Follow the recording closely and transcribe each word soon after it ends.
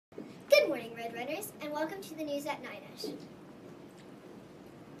Good morning, Roadrunners, and welcome to the news at 9ish.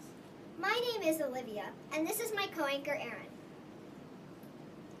 My name is Olivia, and this is my co-anchor, Erin.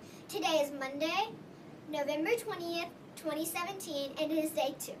 Today is Monday, November 20th, 2017, and it is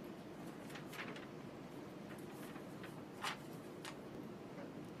day 2.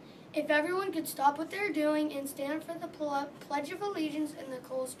 If everyone could stop what they're doing and stand for the Pledge of Allegiance and the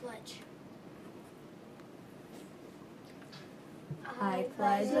Coles Pledge. I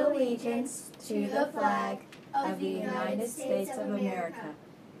pledge allegiance to the flag of the United States of America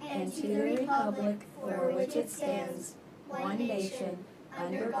and to the republic for which it stands, one nation,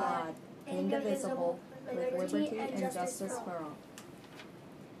 under God, indivisible, with liberty and justice for all.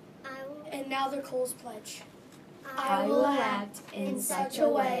 And now the Coles Pledge. I will act in such a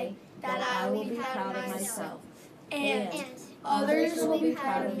way that I will be proud of myself, and others will be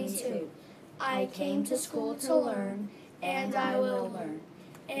proud of me too. I came to school to learn, and I will learn,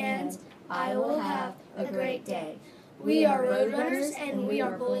 and I will have a great day. We are Roadrunners, and we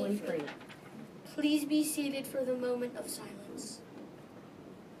are bully free. Please be seated for the moment of silence.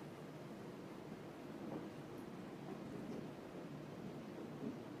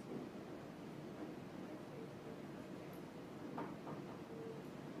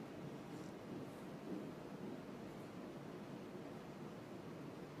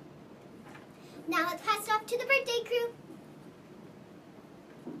 Now let's pass it off to the birthday crew.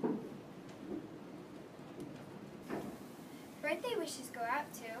 Birthday wishes go out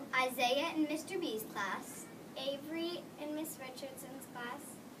to Isaiah in Mr. B's class. Avery in Miss Richardson's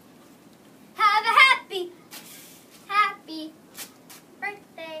class. Have a happy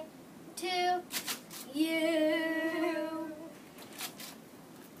birthday to you.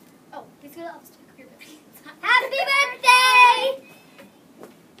 Oh, please go to Elvis to your birthday. Happy birthday!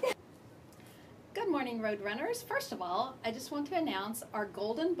 Good morning, Roadrunners. First of all, I just want to announce our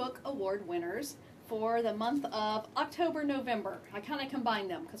Golden Book Award winners for the month of October-November. I kind of combined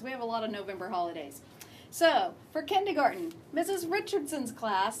them because we have a lot of November holidays. So, for kindergarten, Mrs. Richardson's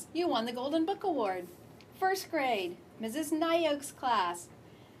class, you won the Golden Book Award. First grade, Mrs. Nyoke's class.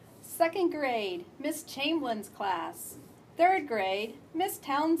 Second grade, Miss Chamberlain's class. Third grade, Miss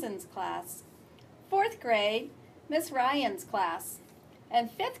Townsend's class. Fourth grade, Miss Ryan's class.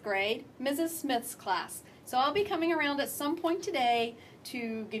 And fifth grade, Mrs. Smith's class. So I'll be coming around at some point today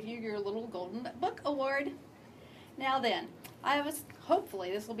to give you your little Golden Book Award. Now then,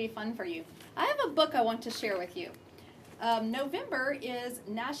 hopefully this will be fun for you. I have a book I want to share with you. November is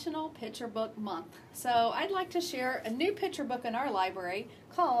National Picture Book Month. So I'd like to share a new picture book in our library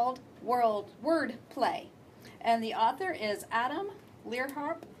called Word Play. And the author is Adam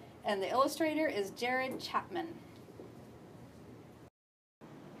Learharp, and the illustrator is Jared Chapman.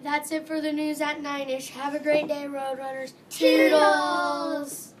 That's it for the news at 9ish. Have a great day, Roadrunners.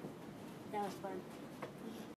 Toodles! That was fun.